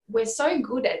we're so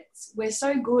good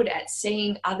at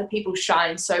seeing other people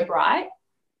shine so bright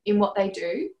in what they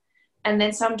do. And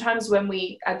then sometimes when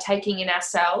we are taking in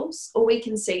ourselves, all we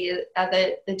can see are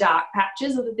the dark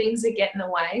patches or the things that get in the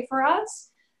way for us.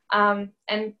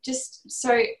 And just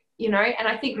so, you know, and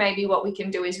I think maybe what we can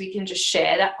do is we can just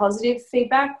share that positive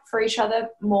feedback for each other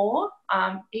more,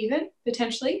 even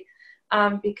potentially,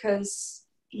 because,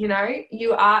 you know,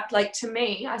 you are, like, to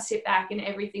me, I sit back and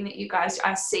everything that you guys,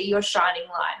 I see your shining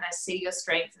light and I see your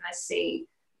strength and I see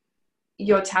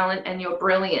your talent and your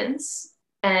brilliance.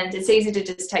 And it's easy to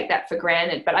just take that for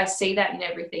granted, but I see that in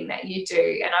everything that you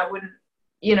do. And I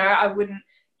wouldn't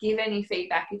give any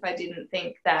feedback if I didn't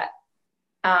think that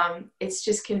it's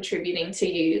just contributing to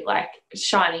you, like,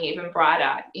 shining even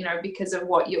brighter, you know, because of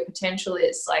what your potential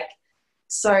is. Like,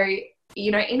 so,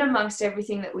 you know, in amongst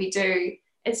everything that we do,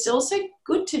 it's also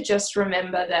good to just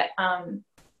remember that,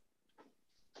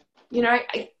 you know,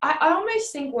 I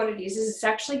almost think what it is it's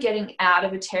actually getting out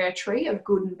of a territory of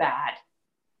good and bad.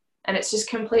 And it's just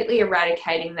completely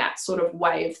eradicating that sort of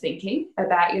way of thinking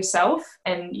about yourself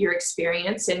and your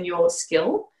experience and your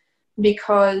skill,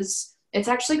 because it's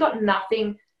actually got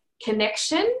nothing,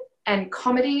 connection and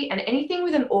comedy and anything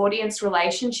with an audience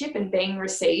relationship and being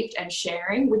received and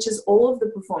sharing, which is all of the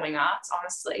performing arts,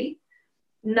 honestly.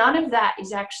 None of that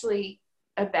is actually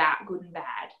about good and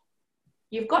bad.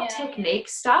 You've got technique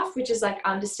stuff, which is like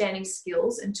understanding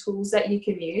skills and tools that you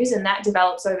can use, and that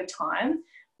develops over time.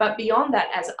 But beyond that,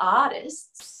 as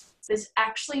artists, there's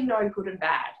actually no good and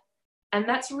bad. And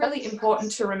that's really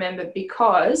important to remember,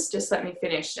 because, just let me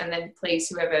finish, and then please,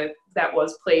 whoever that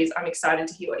was, please, I'm excited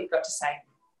to hear what you've got to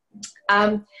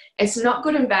say. It's not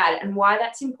good and bad. And why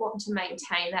that's important to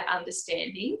maintain that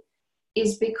understanding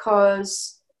is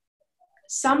because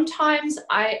sometimes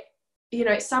I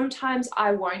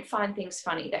won't find things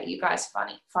funny that you guys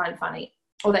find funny,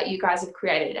 or that you guys have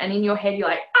created. And in your head, you're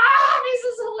like, this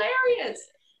is hilarious.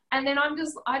 And then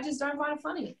I just don't find it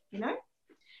funny, you know?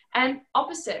 And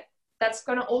opposite, that's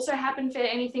going to also happen for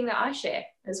anything that I share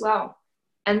as well.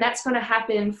 And that's going to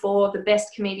happen for the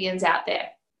best comedians out there.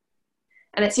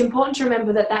 And it's important to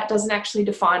remember that that doesn't actually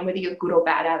define whether you're good or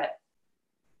bad at it.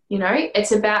 You know,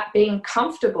 it's about being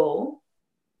comfortable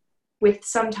with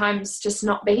sometimes just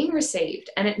not being received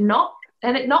and it not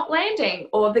landing,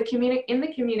 or in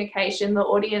the communication, the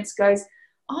audience goes,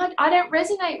 oh, I don't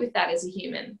resonate with that as a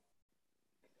human.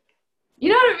 You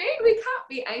know what I mean? We can't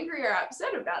be angry or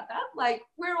upset about that. Like,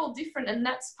 we're all different, and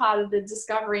that's part of the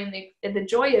discovery and the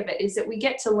joy of it, is that we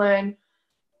get to learn,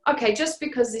 okay, just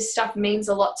because this stuff means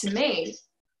a lot to me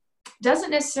doesn't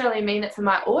necessarily mean that for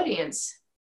my audience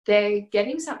they're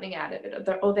getting something out of it,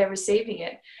 or they're receiving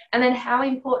it. And then how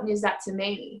important is that to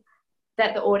me,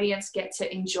 that the audience get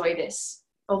to enjoy this,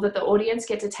 or that the audience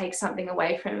get to take something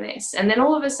away from this? And then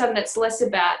all of a sudden it's less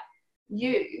about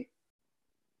you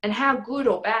and how good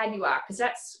or bad you are,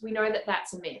 because we know that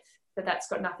that's a myth, that's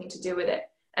got nothing to do with it.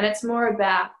 And it's more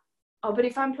about, oh, but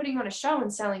if I'm putting on a show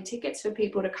and selling tickets for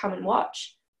people to come and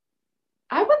watch,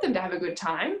 I want them to have a good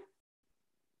time.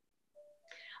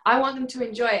 I want them to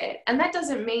enjoy it. And that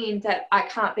doesn't mean that I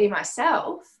can't be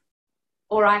myself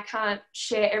or I can't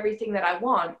share everything that I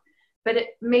want, but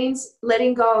it means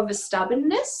letting go of a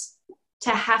stubbornness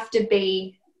to have to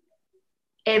be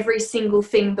every single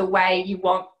thing the way you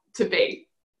want to be.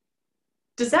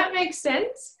 Does that make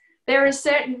sense? There are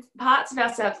certain parts of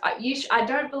ourselves. I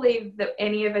don't believe that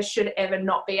any of us should ever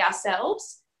not be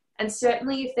ourselves. And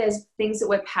certainly if there's things that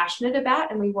we're passionate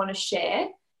about and we want to share,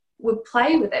 we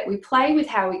play with it. We play with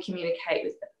how we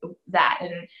communicate with that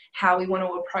and how we want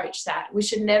to approach that. We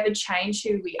should never change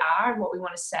who we are and what we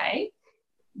want to say.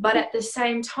 But at the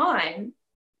same time,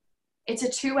 it's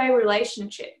a two-way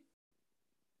relationship.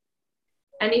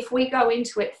 And if we go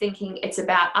into it thinking it's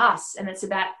about us and it's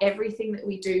about everything that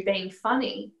we do being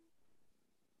funny,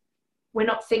 we're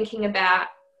not thinking about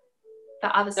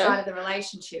the other side of the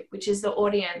relationship, which is the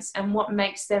audience, and what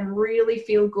makes them really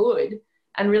feel good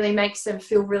and really makes them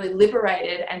feel really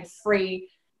liberated and free,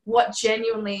 what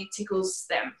genuinely tickles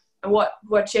them, what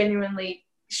genuinely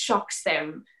shocks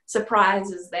them,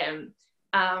 surprises them.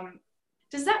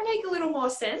 Does that make a little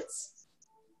more sense?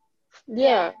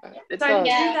 Yeah. So to do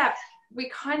that, we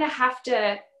kind of have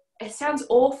to, it sounds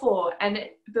awful,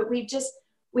 but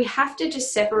we have to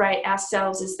just separate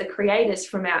ourselves as the creators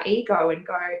from our ego and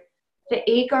go, the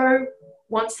ego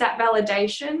wants that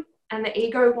validation and the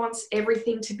ego wants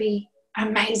everything to be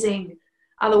amazing.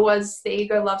 Otherwise, the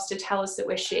ego loves to tell us that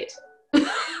we're shit,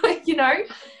 you know?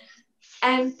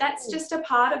 And that's just a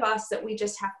part of us that we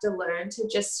just have to learn to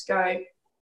just go,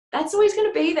 that's always going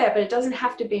to be there, but it doesn't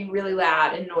have to be really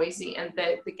loud and noisy and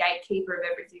the gatekeeper of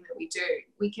everything that we do.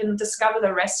 We can discover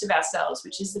the rest of ourselves,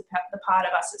 which is the part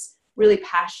of us that's really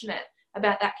passionate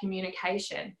about that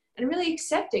communication and really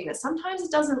accepting that sometimes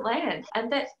it doesn't land, and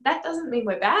that doesn't mean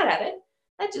we're bad at it.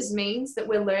 That just means that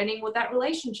we're learning what that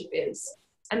relationship is,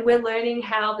 and we're learning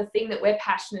how the thing that we're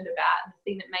passionate about and the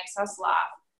thing that makes us laugh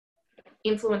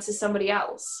influences somebody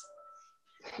else.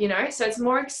 You know, so it's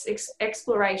more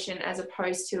exploration as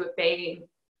opposed to it being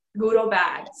good or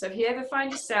bad. So if you ever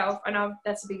find yourself, I know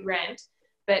that's a big rant,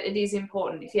 but it is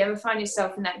important. If you ever find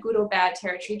yourself in that good or bad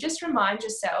territory, just remind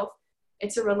yourself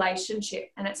it's a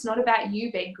relationship, and it's not about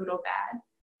you being good or bad.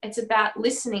 It's about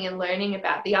listening and learning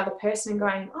about the other person and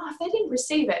going, oh, if they didn't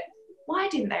receive it, why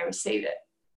didn't they receive it?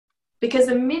 Because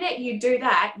the minute you do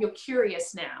that, you're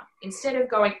curious now. Instead of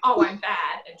going, oh, I'm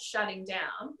bad, and shutting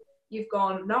down, you've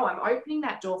gone, no, I'm opening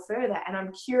that door further and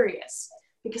I'm curious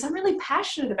because I'm really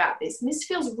passionate about this and this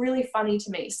feels really funny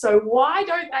to me. So why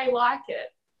don't they like it?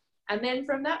 And then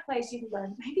from that place, you can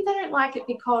go, maybe they don't like it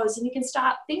because, and you can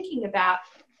start thinking about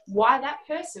why that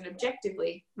person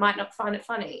objectively might not find it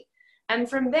funny. And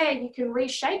from there, you can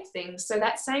reshape things so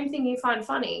that same thing you find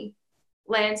funny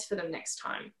lands for them next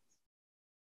time.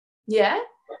 Yeah?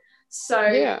 So,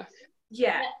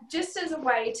 yeah, just as a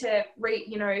way to,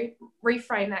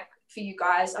 reframe that for you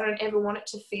guys, I don't ever want it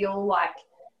to feel like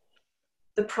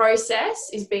the process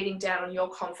is beating down on your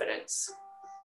confidence.